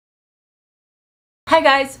Hi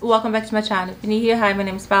guys, welcome back to my channel. If you're new here, hi, my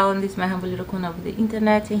name is Paula and this is my humble little corner of the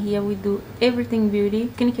internet, and here we do everything beauty,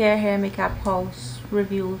 skincare, hair, makeup, hauls,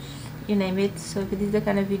 reviews, you name it. So if this is the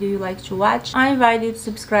kind of video you like to watch, I invite you to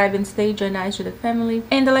subscribe and stay join us to the family.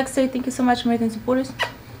 And I'd like to say thank you so much for my supporters.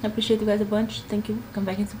 I appreciate you guys a bunch. Thank you. Come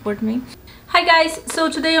back and support me. Hi guys, so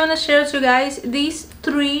today I want to share with you guys these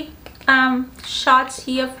three shots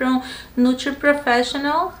here from Nutri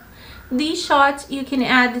Professional. These shots you can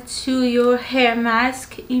add to your hair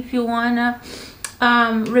mask. If you wanna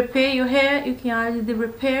repair your hair, you can add the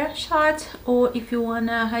repair shot, or if you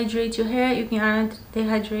wanna hydrate your hair, you can add the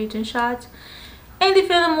hydrating shot. And if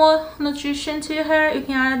you want more nutrition to your hair, you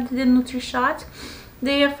can add the Nutri shot.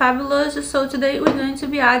 They are fabulous. So today we're going to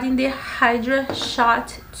be adding the Hydra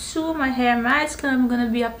shot to my hair mask I'm gonna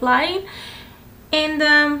be applying,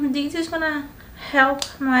 and this is gonna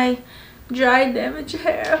help my dry damaged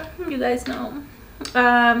hair. You guys know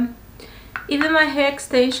even my hair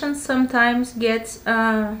extensions sometimes gets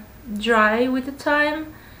dry with the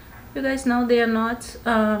time. You guys know they are not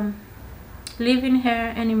living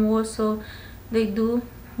hair anymore, so they do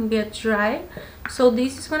get dry. So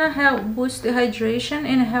this is gonna help boost the hydration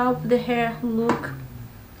and help the hair look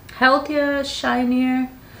healthier, shinier,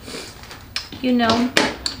 you know,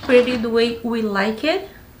 pretty the way we like it.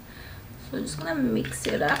 So just gonna mix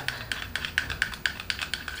it up.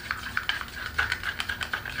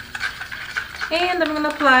 And I'm gonna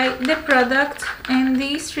apply the product, and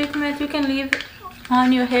this treatment you can leave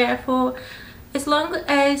on your hair for as long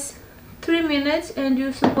as 3 minutes, and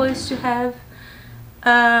you're supposed to have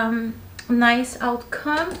nice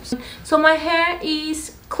outcome. So my hair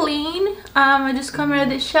is clean. I just come out of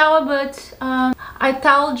the shower, but I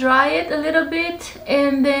towel dry it a little bit,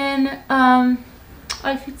 and then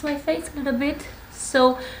I fix my face a little bit.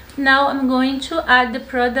 So now I'm going to add the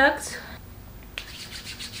product.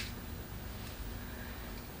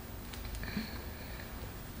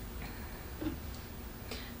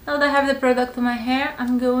 Now that I have the product on my hair,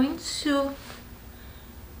 I'm going to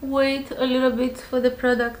wait a little bit for the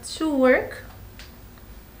product to work.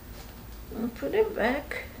 I'll put it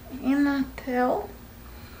back in a towel.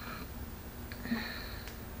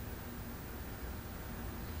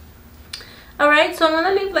 Alright, so I'm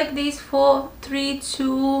gonna leave like this for 3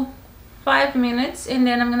 to 5 minutes, and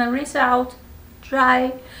then I'm gonna rinse out,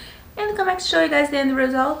 dry, and come back to show you guys the end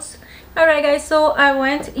results. Alright guys, so I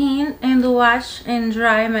went in and washed and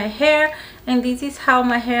dry my hair, and this is how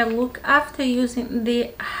my hair look after using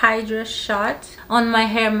the Hydra shot on my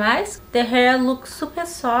hair mask. The hair looks super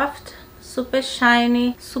soft, super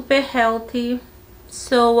shiny, super healthy.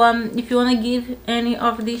 So if you want to give any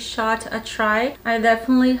of these shots a try, I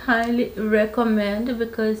definitely highly recommend,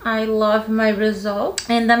 because I love my result.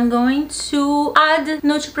 And I'm going to add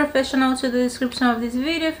Nutri Professional to the description of this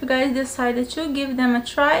video if you guys decided to give them a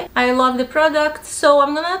try. I love the product, so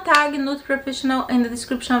I'm gonna tag Nutri Professional in the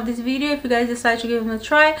description of this video if you guys decide to give them a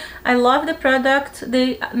try. I love the product.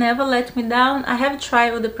 They never let me down. I have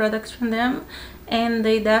tried all the products from them, and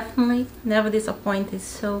they definitely never disappointed.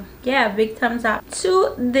 So yeah, big thumbs up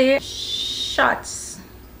to the shots.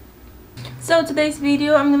 So today's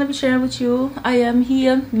video I'm gonna be sharing with you, I am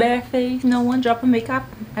here barefaced, no one drop of makeup.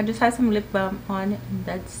 I just had some lip balm on and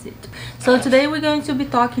that's it. So today we're going to be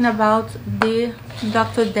talking about the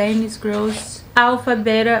Dr. Dennis Gross Alpha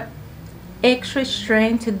Beta Extra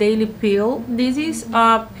Strength Daily Peel. This is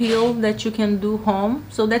a peel that you can do home,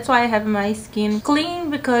 so that's why I have my skin clean,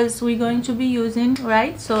 because we're going to be using,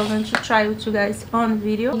 right? So I'm going to try with you guys on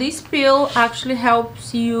video. This peel actually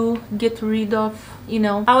helps you get rid of, you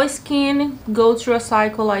know, our skin go through a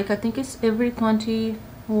cycle, like I think it's every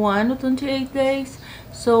 21 or 28 days.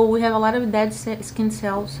 So we have a lot of dead skin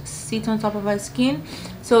cells sit on top of our skin.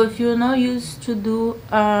 So if you're not used to do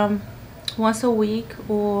once a week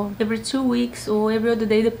or every 2 weeks or every other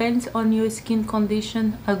day, depends on your skin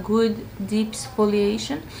condition, a good deep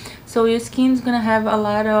exfoliation. So your skin's gonna have a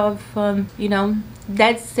lot of you know,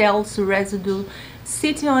 dead cells residue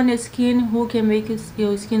sitting on your skin, who can make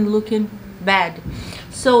your skin looking bad.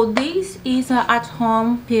 So this is an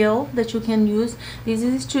at-home peel that you can use. This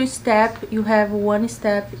is 2-step. You have one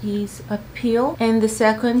step is a peel, and the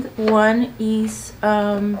second one is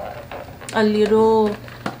a little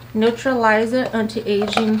neutralizer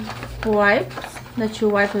anti-aging wipes that you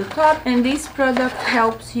wipe the top. And this product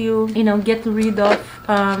helps you, you know, get rid of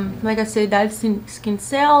like I said, dead skin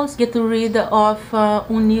cells, get rid of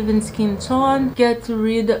uneven skin tone, get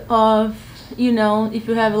rid of, you know, if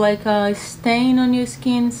you have like a stain on your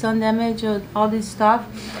skin, sun damage, or all this stuff.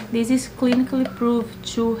 This is clinically proved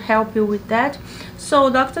to help you with that. So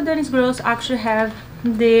Dr. Dennis Gross actually have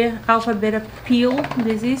the alpha beta peel.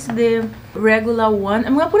 This is the regular one.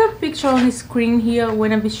 I'm gonna put a picture on the screen here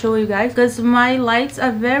when I be showing you guys, because my lights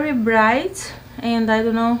are very bright and I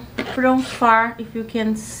don't know from far if you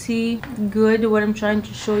can see good what I'm trying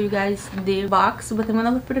to show you guys the box, but I'm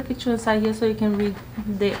gonna put a picture inside here so you can read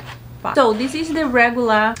the box. So this is the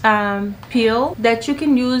regular peel that you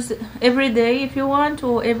can use every day if you want,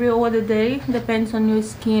 or every other day, depends on your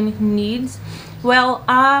skin needs. Well,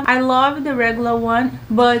 I love the regular one,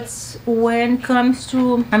 but when it comes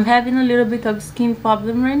to, I'm having a little bit of skin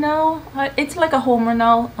problem right now. It's like a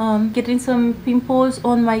hormonal, getting some pimples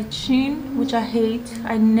on my chin, which I hate.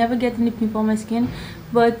 I never get any pimple on my skin.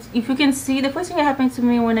 But if you can see, the first thing that happens to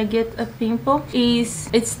me when I get a pimple is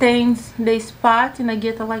it stains the spot, and I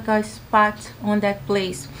get like a spot on that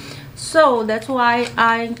place. So that's why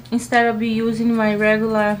I, instead of using my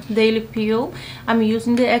regular daily peel, I'm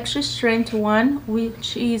using the extra strength one,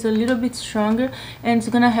 which is a little bit stronger, and it's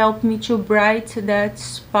gonna help me to brighten that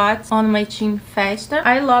spot on my chin faster.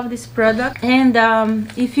 I love this product, and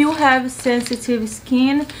if you have sensitive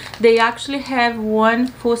skin, they actually have one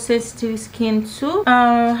for sensitive skin too.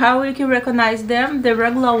 How you can recognize them: the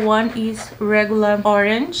regular one is regular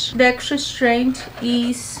orange, the extra strength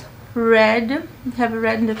is red, have a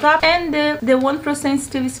red in the top, and the one for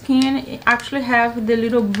sensitive skin actually have the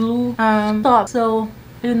little blue top, so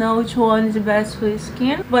you know which one is the best for your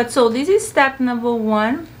skin. But so this is step number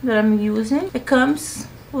one that I'm using. It comes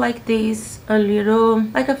like this, a little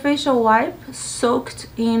like a facial wipe soaked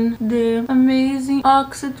in the amazing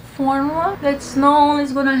oxide formula that's not only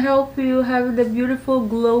is gonna help you have the beautiful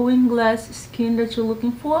glowing glass skin that you're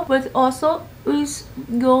looking for, but also is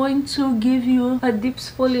going to give you a deep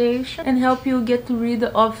exfoliation and help you get rid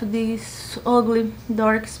of these ugly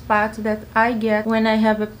dark spots that I get when I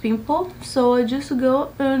have a pimple. So I just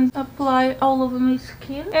go and apply all over my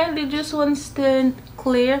skin, and you just want to stay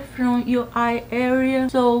clear from your eye area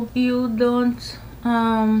so you don't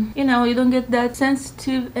you know, you don't get that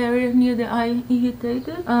sensitive area near the eye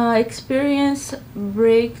irritated. Experience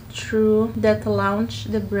breakthrough that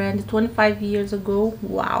launched the brand 25 years ago.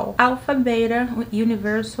 Wow. Alpha Beta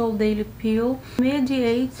Universal Daily Peel.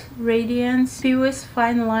 Mediate radiance, fewest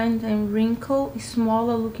fine lines and wrinkle,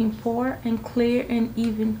 smaller looking pore, and clear and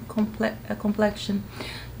even complexion.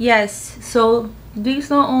 Yes, so this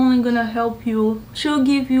not only gonna help you to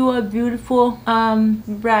give you a beautiful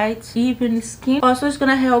bright even skin, also it's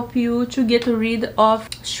gonna help you to get rid of,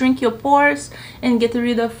 shrink your pores and get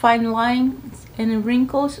rid of fine lines and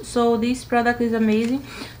wrinkles. So this product is amazing.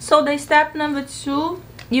 So the step number two,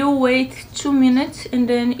 you wait 2 minutes and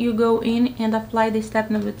then you go in and apply the step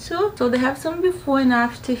number two. So they have some before and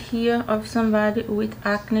after here of somebody with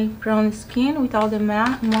acne prone skin without the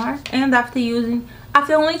mark, and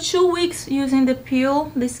after only 2 weeks using the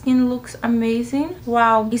peel, the skin looks amazing.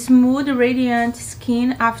 Wow. Smooth, radiant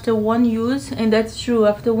skin after one use, and that's true.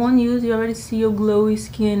 After one use, you already see your glowy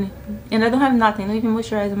skin. And I don't have nothing, not even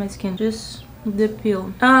moisturizer my skin, just the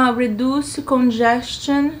peel. Reduce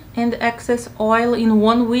congestion and excess oil in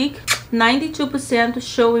 1 week. 92%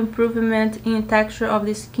 show improvement in texture of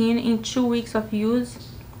the skin in 2 weeks of use.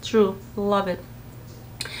 True, love it.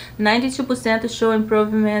 92% show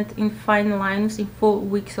improvement in fine lines in 4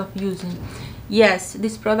 weeks of using. Yes,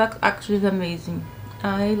 this product actually is amazing.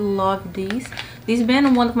 I love this. This has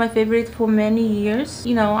been one of my favorites for many years.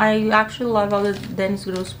 You know, I actually love all the Dennis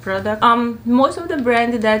Gross products. Most of the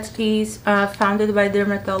brand that is founded by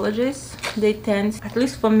dermatologists, they tend, at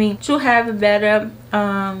least for me, to have better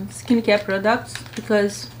skincare products,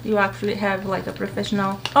 because you actually have like a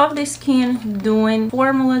professional of the skin doing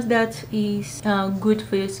formulas that is good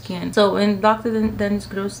for your skin. So, and Dr. Dennis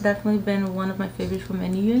Gross definitely been one of my favorites for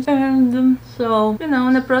many years. And so, you know,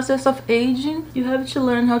 in the process of aging, you have to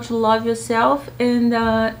learn how to love yourself, and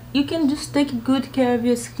you can just take good care of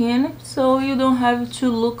your skin so you don't have to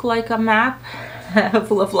look like a map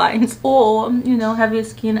full of lines, or you know, have your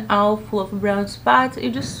skin all full of brown spots. You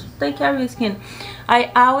just take care of your skin.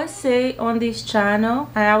 I always say on this channel,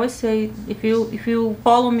 I always say, if you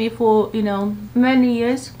follow me for, you know, many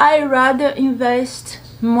years, I rather invest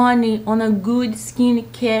money on a good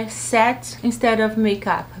skincare set instead of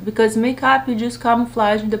makeup, because makeup, you just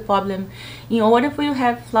camouflage the problem. In order for you to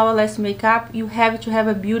have flawless makeup, you have to have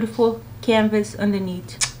a beautiful canvas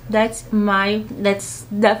underneath. That's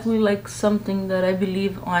definitely like something that I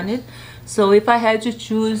believe on it. So if I had to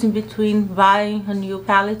choose in between buying a new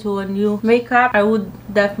palette or a new makeup, I would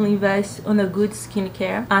definitely invest on a good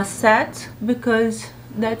skincare set, because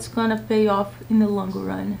that's gonna pay off in the long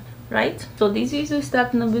run. right? So this is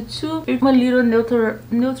step number 2. It's a little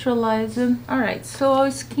neutralizer. All right, so our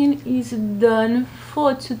skin is done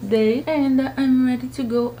for today, and I'm ready to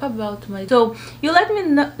go about my. So you let me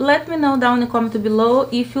know down in the comment below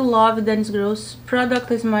if you love Dennis Gross product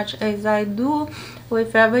as much as I do, or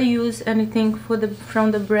if I ever use anything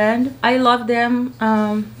from the brand. I love them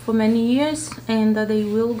for many years, and they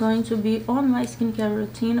will going to be on my skincare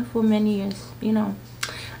routine for many years. You know,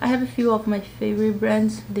 I have a few of my favorite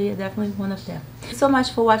brands. They are definitely one of them. Thank you so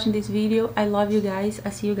much for watching this video. I love you guys.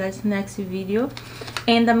 I'll see you guys next video,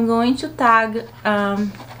 and I'm going to tag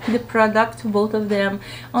the product, both of them,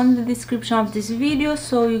 on the description of this video,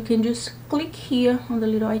 so you can just click here on the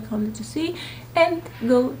little icon that you see and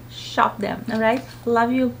go shop them. All right,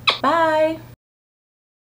 love you, bye.